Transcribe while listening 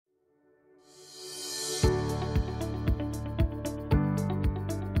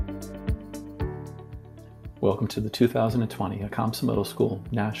Welcome to the 2020 Akamsa Middle School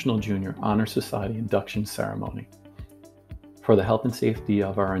National Junior Honor Society Induction Ceremony. For the health and safety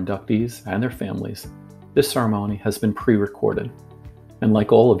of our inductees and their families, this ceremony has been pre-recorded. And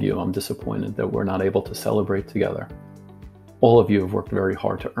like all of you, I'm disappointed that we're not able to celebrate together. All of you have worked very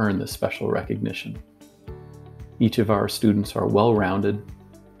hard to earn this special recognition. Each of our students are well-rounded.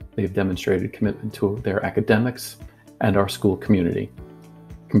 They've demonstrated commitment to their academics and our school community.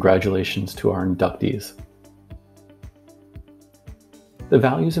 Congratulations to our inductees. The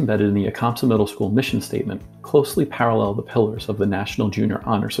values embedded in the Akamsa Middle School mission statement closely parallel the pillars of the National Junior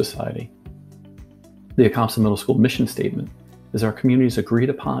Honor Society. The Akamsa Middle School mission statement is our community's agreed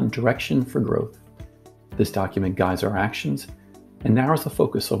upon direction for growth. This document guides our actions and narrows the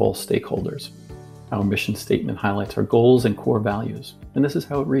focus of all stakeholders. Our mission statement highlights our goals and core values, and this is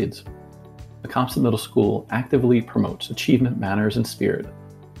how it reads. Akamsa Middle School actively promotes achievement, manners, and spirit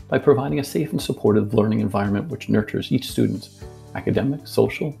by providing a safe and supportive learning environment which nurtures each student's academic,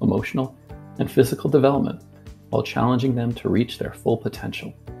 social, emotional, and physical development while challenging them to reach their full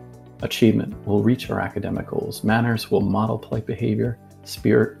potential. Achievement will reach our academic goals. Manners will model polite behavior.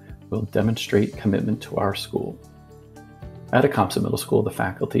 Spirit will demonstrate commitment to our school. At Akamsa Middle School, the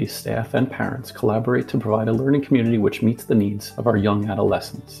faculty, staff, and parents collaborate to provide a learning community which meets the needs of our young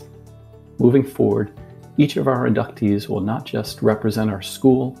adolescents. Moving forward, each of our inductees will not just represent our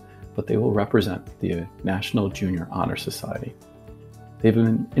school, but they will represent the National Junior Honor Society. They've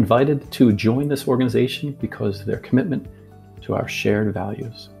been invited to join this organization because of their commitment to our shared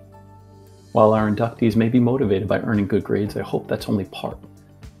values. While our inductees may be motivated by earning good grades, I hope that's only part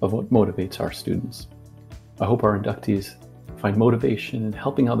of what motivates our students. I hope our inductees find motivation in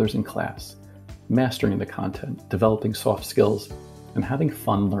helping others in class, mastering the content, developing soft skills, and having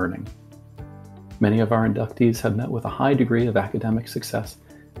fun learning. Many of our inductees have met with a high degree of academic success,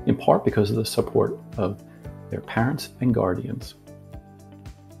 in part because of the support of their parents and guardians.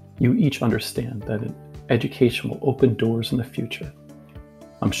 You each understand that education will open doors in the future.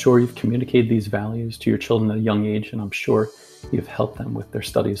 I'm sure you've communicated these values to your children at a young age, and I'm sure you've helped them with their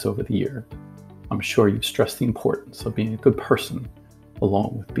studies over the year. I'm sure you've stressed the importance of being a good person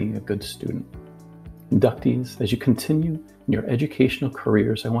along with being a good student. Inductees, as you continue in your educational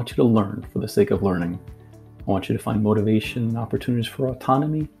careers, I want you to learn for the sake of learning. I want you to find motivation and opportunities for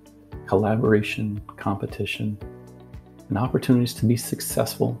autonomy, collaboration, competition, and opportunities to be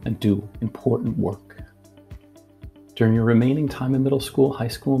successful and do important work. During your remaining time in middle school, high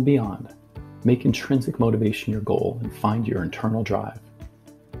school, and beyond, make intrinsic motivation your goal and find your internal drive.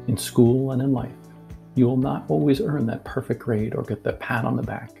 In school and in life, you will not always earn that perfect grade or get that pat on the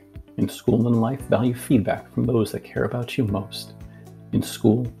back. In school and in life, value feedback from those that care about you most. In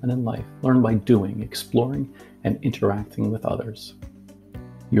school and in life, learn by doing, exploring, and interacting with others.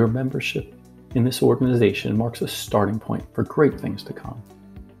 Your membership in this organization marks a starting point for great things to come.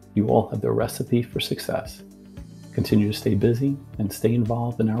 You all have the recipe for success. Continue to stay busy and stay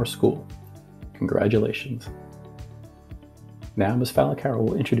involved in our school. Congratulations. Now Ms. Falacaro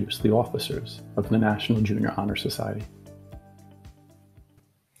will introduce the officers of the National Junior Honor Society.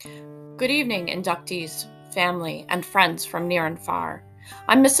 Good evening, inductees, family, and friends from near and far.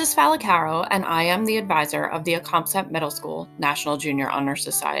 I'm Mrs. Falacaro, and I am the advisor of the Akamsa Middle School National Junior Honor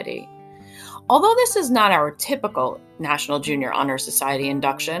Society. Although this is not our typical National Junior Honor Society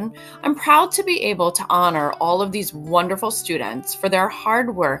induction, I'm proud to be able to honor all of these wonderful students for their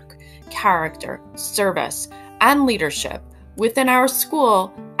hard work, character, service, and leadership within our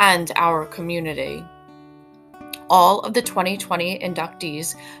school and our community. All of the 2020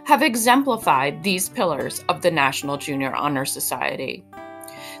 inductees have exemplified these pillars of the National Junior Honor Society.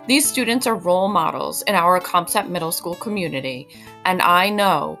 These students are role models in our Akamsa Middle School community, and I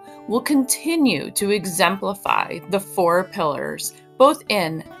know will continue to exemplify the 4 pillars, both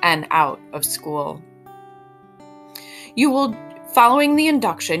in and out of school. Following the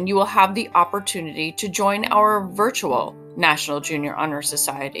induction, you will have the opportunity to join our virtual National Junior Honor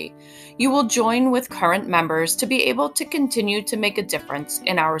Society. You will join with current members to be able to continue to make a difference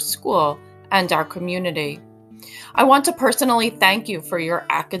in our school and our community. I want to personally thank you for your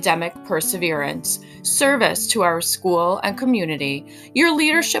academic perseverance, service to our school and community, your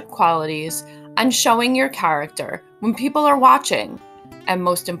leadership qualities, and showing your character when people are watching, and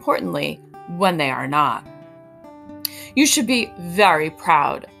most importantly, when they are not. You should be very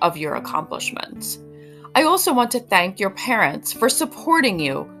proud of your accomplishments. I also want to thank your parents for supporting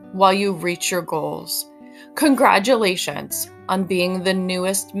you while you reach your goals. Congratulations on being the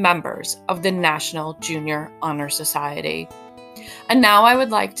newest members of the National Junior Honor Society. And now I would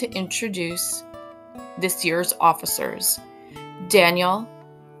like to introduce this year's officers, Daniel,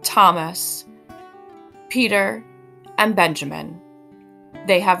 Thomas, Peter, and Benjamin.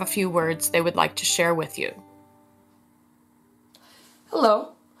 They have a few words they would like to share with you.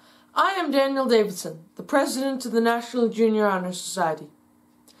 Hello, I am Daniel Davidson, the President of the National Junior Honor Society.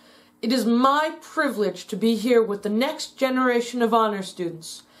 It is my privilege to be here with the next generation of honor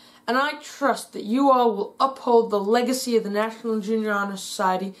students, and I trust that you all will uphold the legacy of the National Junior Honor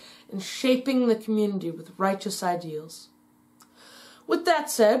Society in shaping the community with righteous ideals. With that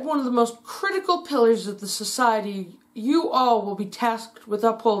said, one of the most critical pillars of the society you all will be tasked with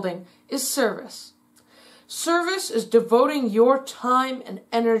upholding is service. Service is devoting your time and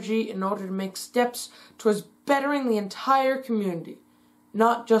energy in order to make steps towards bettering the entire community,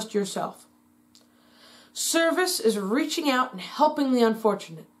 not just yourself. Service is reaching out and helping the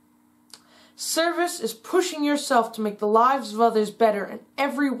unfortunate. Service is pushing yourself to make the lives of others better in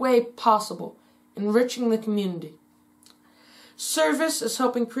every way possible, enriching the community. Service is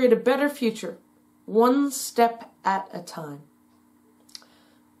helping create a better future, one step at a time.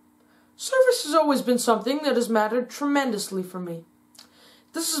 Service has always been something that has mattered tremendously for me.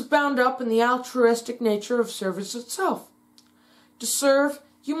 This is bound up in the altruistic nature of service itself. To serve,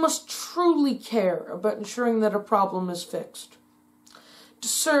 you must truly care about ensuring that a problem is fixed. To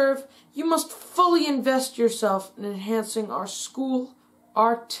serve, you must fully invest yourself in enhancing our school,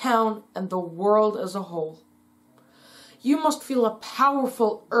 our town, and the world as a whole. You must feel a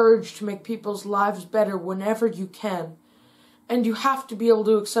powerful urge to make people's lives better whenever you can, and you have to be able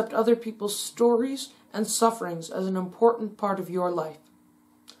to accept other people's stories and sufferings as an important part of your life.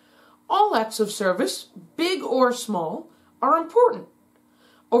 All acts of service, big or small, are important.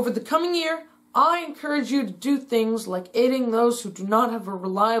 Over the coming year, I encourage you to do things like aiding those who do not have a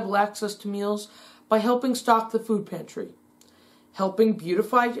reliable access to meals by helping stock the food pantry, helping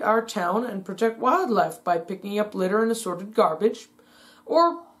beautify our town and protect wildlife by picking up litter and assorted garbage,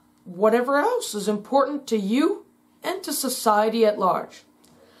 or whatever else is important to you and to society at large.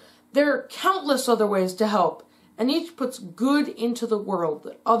 There are countless other ways to help, and each puts good into the world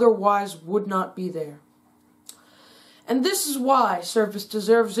that otherwise would not be there. And this is why service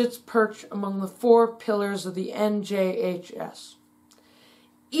deserves its perch among the 4 pillars of the NJHS.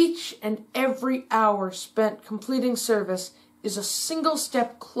 Each and every hour spent completing service is a single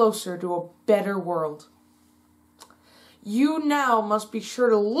step closer to a better world. You now must be sure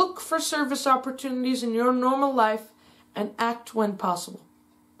to look for service opportunities in your normal life and act when possible.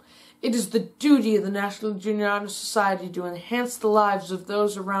 It is the duty of the National Junior Honor Society to enhance the lives of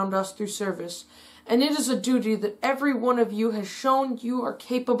those around us through service, and it is a duty that every one of you has shown you are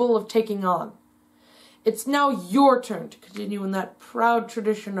capable of taking on. It's now your turn to continue in that proud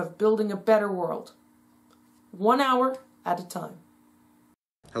tradition of building a better world, 1 hour at a time.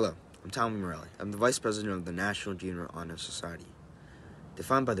 Hello, I'm Tommy Morelli. I'm the Vice President of the National Junior Honor Society.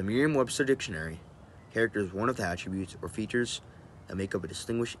 Defined by the Merriam-Webster Dictionary, character is one of the attributes or features that make up a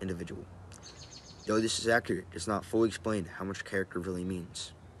distinguished individual. Though this is accurate, it does not fully explain how much character really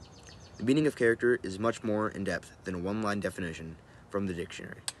means. The meaning of character is much more in-depth than a one-line definition from the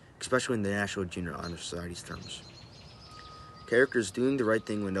dictionary, especially in the National Junior Honor Society's terms. Character is doing the right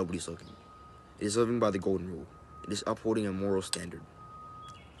thing when nobody's looking. It is living by the golden rule. It is upholding a moral standard.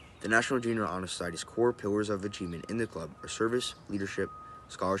 The National Junior Honor Society's core pillars of achievement in the club are service, leadership,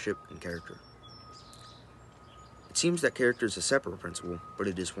 scholarship, and character. It seems that character is a separate principle, but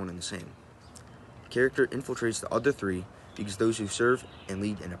it is one and the same. Character infiltrates the other 3 because those who serve and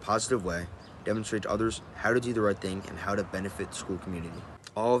lead in a positive way demonstrate to others how to do the right thing and how to benefit the school community.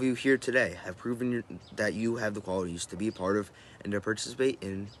 All of you here today have proven that you have the qualities to be a part of and to participate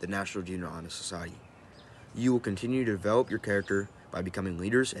in the National Junior Honor Society. You will continue to develop your character by becoming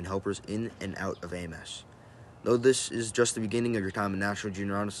leaders and helpers in and out of AMS. Though this is just the beginning of your time in National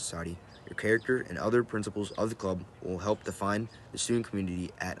Junior Honor Society, your character and other principles of the club will help define the student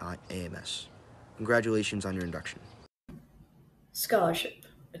community at AMS. Congratulations on your induction. Scholarship.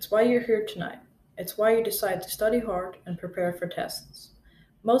 It's why you're here tonight. It's why you decide to study hard and prepare for tests.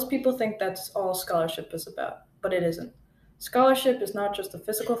 Most people think that's all scholarship is about, but it isn't. Scholarship is not just a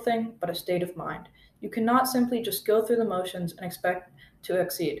physical thing, but a state of mind. You cannot simply just go through the motions and expect to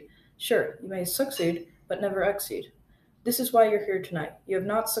exceed. Sure, you may succeed, but never exceed. This is why you're here tonight. You have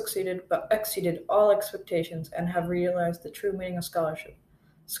not succeeded, but exceeded all expectations and have realized the true meaning of scholarship.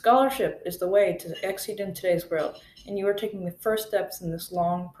 Scholarship is the way to exceed in today's world, and you are taking the first steps in this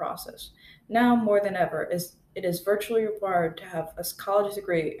long process. Now, more than ever, it is virtually required to have a college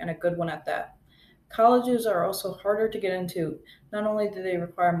degree, and a good one at that. Colleges are also harder to get into. Not only do they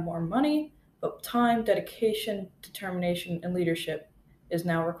require more money, but time, dedication, determination, and leadership is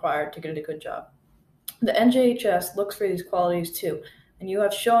now required to get a good job. The NJHS looks for these qualities too, and you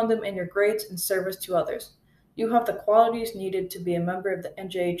have shown them in your grades and service to others. You have the qualities needed to be a member of the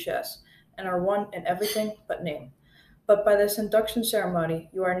NJHS and are one in everything but name. But by this induction ceremony,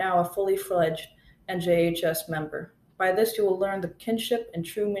 you are now a fully fledged NJHS member. By this, you will learn the kinship and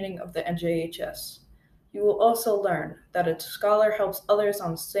true meaning of the NJHS. You will also learn that a scholar helps others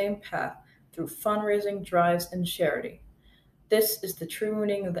on the same path through fundraising, drives, and charity. This is the true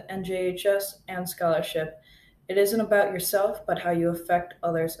meaning of the NJHS and scholarship. It isn't about yourself, but how you affect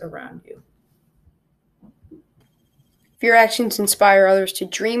others around you. If your actions inspire others to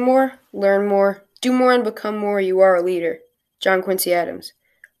dream more, learn more, do more, and become more, you are a leader. John Quincy Adams.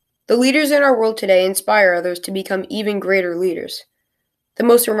 The leaders in our world today inspire others to become even greater leaders. The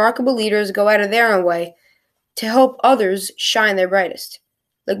most remarkable leaders go out of their own way to help others shine their brightest.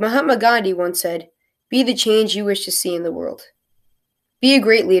 Like Mahatma Gandhi once said, be the change you wish to see in the world. Be a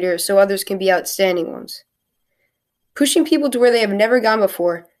great leader so others can be outstanding ones. Pushing people to where they have never gone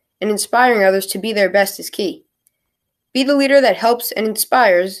before and inspiring others to be their best is key. Be the leader that helps and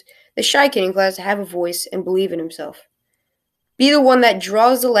inspires the shy kid in class to have a voice and believe in himself. Be the one that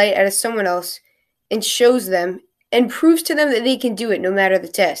draws the light out of someone else and shows them and proves to them that they can do it no matter the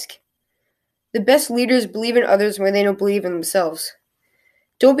task. The best leaders believe in others when they don't believe in themselves.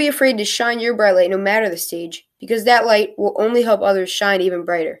 Don't be afraid to shine your bright light no matter the stage, because that light will only help others shine even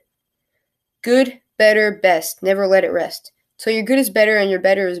brighter. Good, better, best. Never let it rest. Till your good is better and your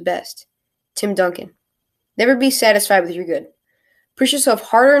better is best. Tim Duncan. Never be satisfied with your good. Push yourself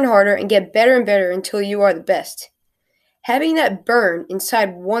harder and harder and get better and better until you are the best. Having that burn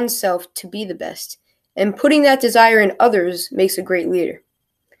inside oneself to be the best and putting that desire in others makes a great leader.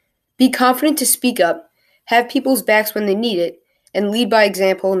 Be confident to speak up, have people's backs when they need it, and lead by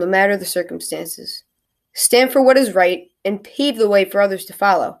example no matter the circumstances. Stand for what is right and pave the way for others to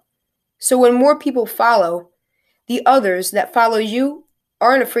follow. So when more people follow, the others that follow you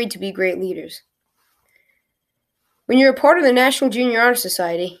aren't afraid to be great leaders. When you're a part of the National Junior Honor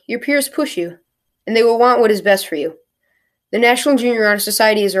Society, your peers push you, and they will want what is best for you. The National Junior Honor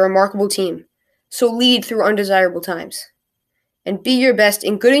Society is a remarkable team, so lead through undesirable times. And be your best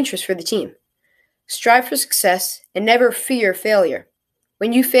in good interest for the team. Strive for success and never fear failure.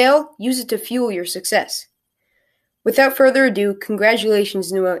 When you fail, use it to fuel your success. Without further ado,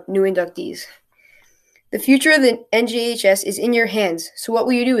 congratulations, new inductees. The future of the NJHS is in your hands, so what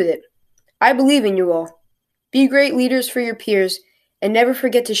will you do with it? I believe in you all. Be great leaders for your peers, and never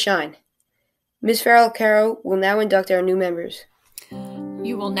forget to shine. Ms. Farrell-Caro will now induct our new members.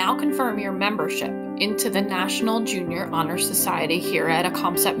 You will now confirm your membership into the National Junior Honor Society here at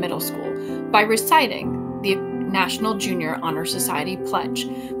Acomset Middle School by reciting the National Junior Honor Society Pledge.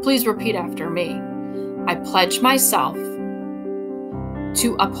 Please repeat after me. I pledge myself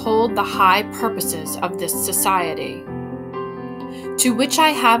to uphold the high purposes of this society, to which I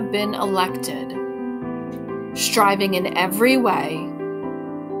have been elected, striving in every way,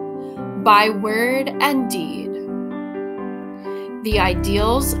 by word and deed, the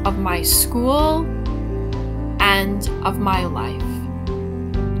ideals of my school and of my life.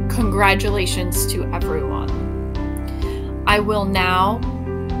 Congratulations to everyone. I will now,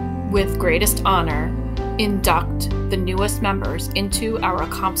 with greatest honor, induct the newest members into our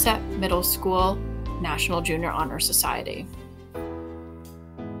Acomset Middle School National Junior Honor Society.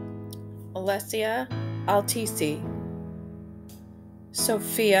 Alessia Altisi,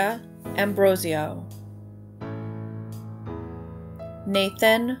 Sophia Ambrosio,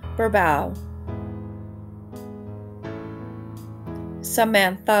 Nathan Burbau,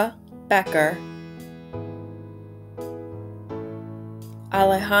 Samantha Becker,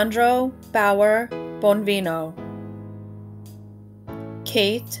 Alejandro Bauer Bonvino,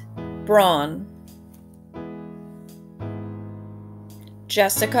 Kate Braun,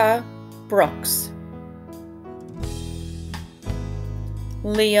 Jessica Brooks,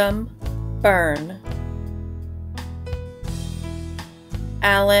 Liam Byrne,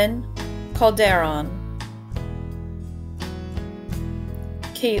 Alan Calderon,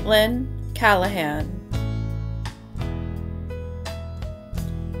 Caitlin Callahan,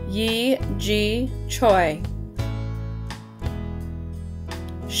 Yi Ji Choi,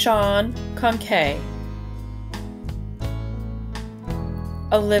 Sean Conkey,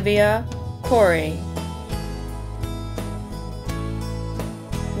 Olivia Corey,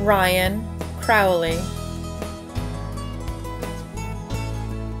 Ryan Crowley,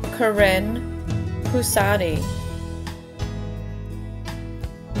 Corinne Pusati,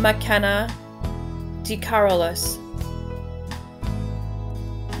 McKenna DeCarolis,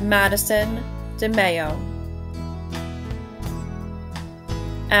 Madison DeMayo,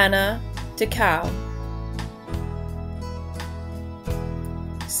 Anna DeCow,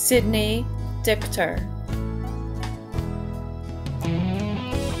 Sydney Dichter,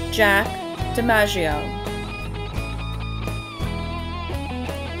 Jack DiMaggio,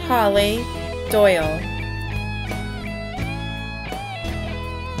 Holly Doyle,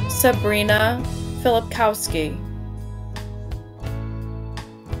 Sabrina Filipkowski,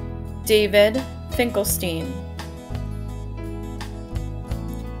 David Finkelstein,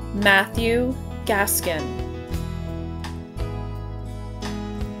 Matthew Gaskin,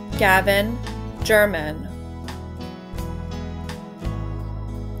 Gavin German,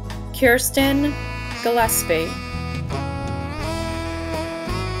 Kirsten Gillespie,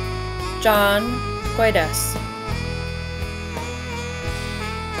 John Guedes,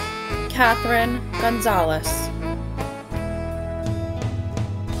 Catherine Gonzalez,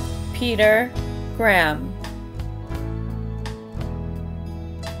 Peter Graham,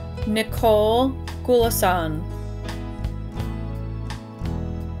 Nicole Gulasan,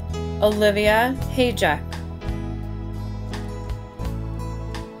 Olivia Hajek,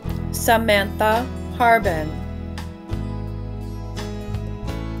 Samantha Harbin,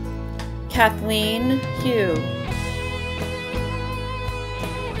 Kathleen Hugh,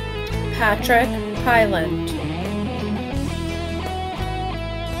 Patrick Hyland,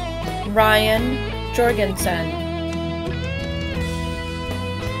 Ryan Jorgensen,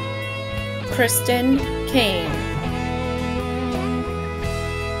 Kristen Kane,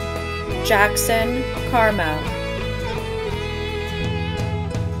 Jackson Carmel,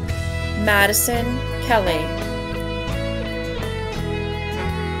 Madison Kelly,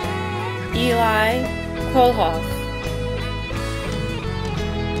 Eli Kolhoff,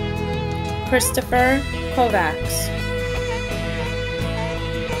 Christopher Kovacs,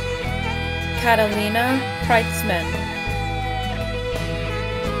 Catalina Kreitzman,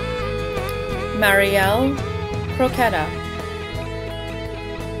 Marielle Croqueta,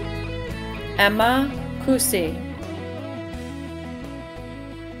 Emma Kusi,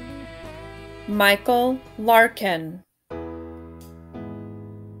 Michael Larkin,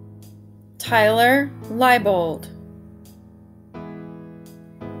 Tyler Leibold,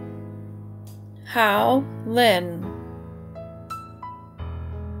 Hao Lin,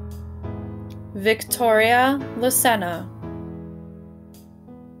 Victoria Lucena,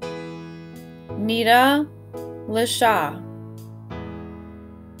 Nita Lisha,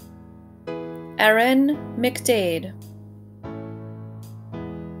 Erin McDade,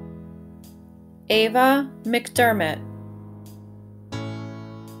 Ava McDermott,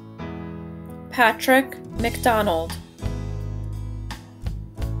 Patrick McDonald,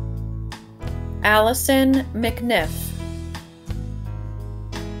 Allison McNiff,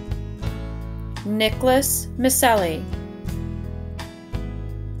 Nicholas Miselli,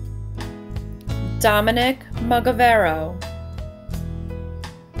 Dominic Magavero,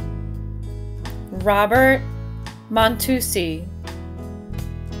 Robert Montusi,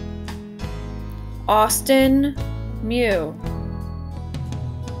 Austin Mew,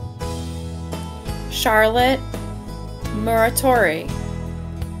 Charlotte Muratori,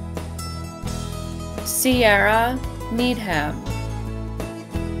 Sierra Needham,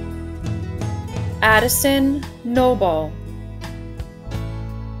 Addison Noble,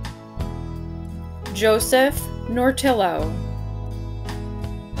 Joseph Nortillo,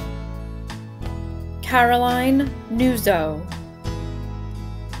 Caroline Nuzzo,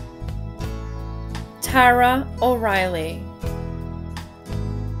 Tara O'Reilly,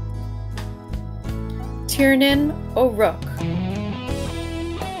 Tiernan O'Rourke,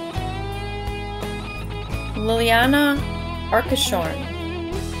 Liliana Arkashorn,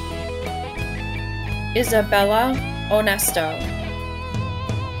 Isabella Onesto,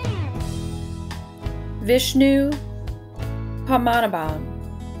 Vishnu Pamanaban,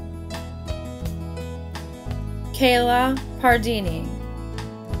 Kayla Pardini,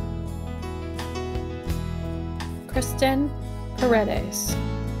 Kristen Paredes,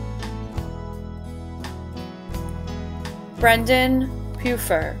 Brendan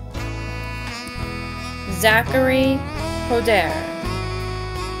Puffer, Zachary Poder,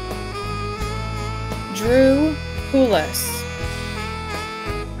 Drew Poulos,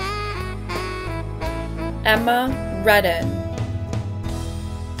 Emma Redden,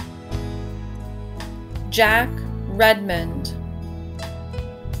 Jack Redmond,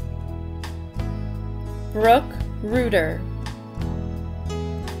 Brooke Reuter,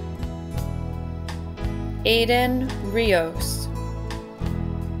 Aiden Rios,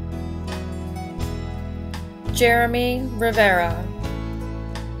 Jeremy Rivera,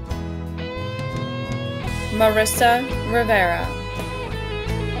 Marissa Rivera,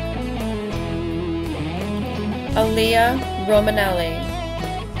 Aaliyah Romanelli,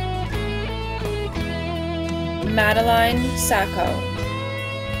 Madeline Sacco,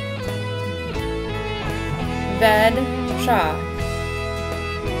 Ved Shah,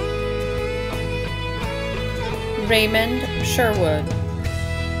 Raymond Sherwood,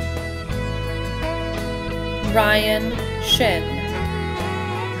 Ryan Shin,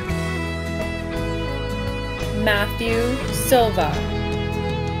 Matthew Silva,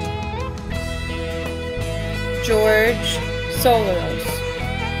 George Solaros,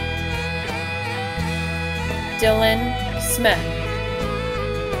 Dylan Smith,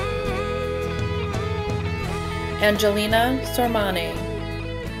 Angelina Sormani,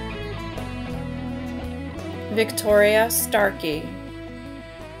 Victoria Starkey,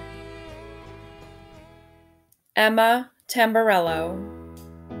 Emma Tamburello,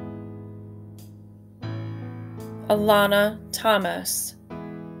 Alana Thomas,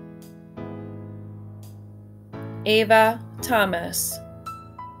 Ava Thomas,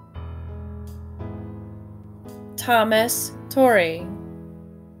 Thomas Torrey,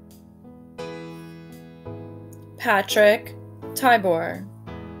 Patrick Tybor,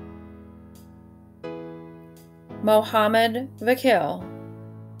 Mohammed Vakil,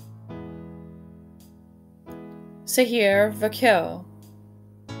 Sahir Vakil,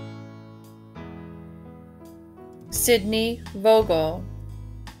 Sydney Vogel,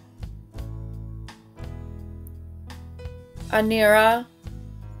 Anira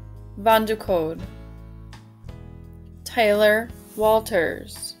Vandukode, Taylor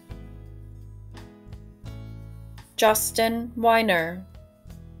Walters, Justin Weiner,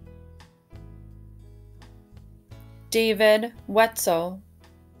 David Wetzel,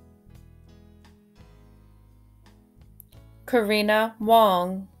 Karina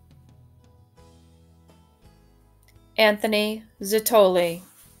Wong, Anthony Zitoli.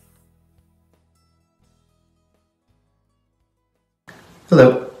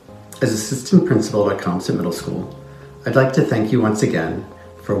 Hello. As Assistant Principal at Comsett Middle School, I'd like to thank you once again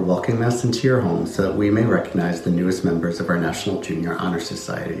for welcoming us into your home so that we may recognize the newest members of our National Junior Honor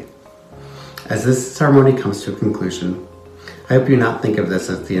Society. As this ceremony comes to a conclusion, I hope you not think of this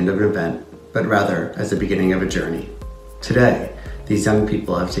as the end of an event, but rather as the beginning of a journey. Today, these young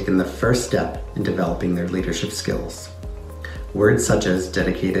people have taken the first step in developing their leadership skills. Words such as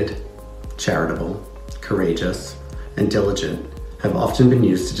dedicated, charitable, courageous, and diligent have often been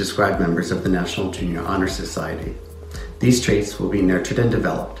used to describe members of the National Junior Honor Society. These traits will be nurtured and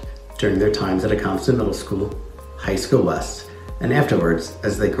developed during their times at Comsett Middle School, High School West, and afterwards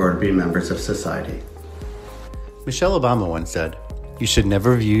as they grow to be members of society. Michelle Obama once said, "You should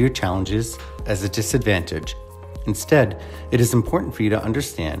never view your challenges as a disadvantage. Instead, it is important for you to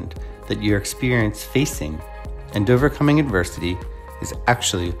understand that your experience facing and overcoming adversity is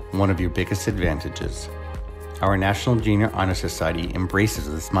actually one of your biggest advantages." Our National Junior Honor Society embraces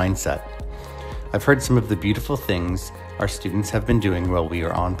this mindset. I've heard some of the beautiful things our students have been doing while we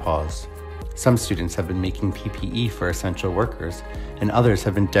are on pause. Some students have been making PPE for essential workers, and others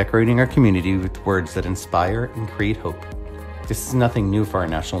have been decorating our community with words that inspire and create hope. This is nothing new for our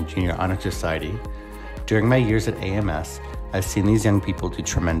National Junior Honor Society. During my years at AMS, I've seen these young people do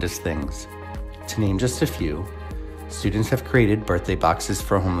tremendous things. To name just a few, students have created birthday boxes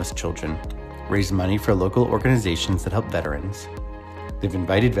for homeless children, raised money for local organizations that help veterans. They've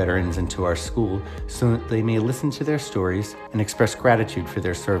invited veterans into our school so that they may listen to their stories and express gratitude for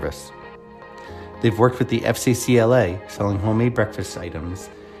their service. They've worked with the FCCLA, selling homemade breakfast items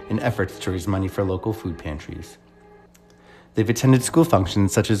in efforts to raise money for local food pantries. They've attended school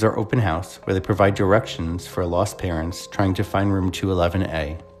functions such as our open house, where they provide directions for lost parents trying to find room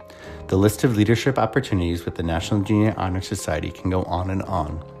 211A. The list of leadership opportunities with the National Junior Honor Society can go on,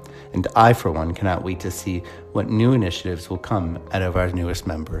 and I, for one, cannot wait to see what new initiatives will come out of our newest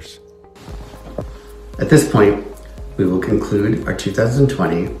members. At this point, we will conclude our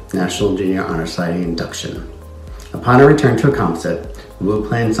 2020 National Junior Honor Society induction. Upon our return to Comsett, we will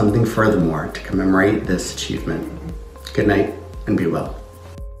plan something furthermore to commemorate this achievement. Good night and be well.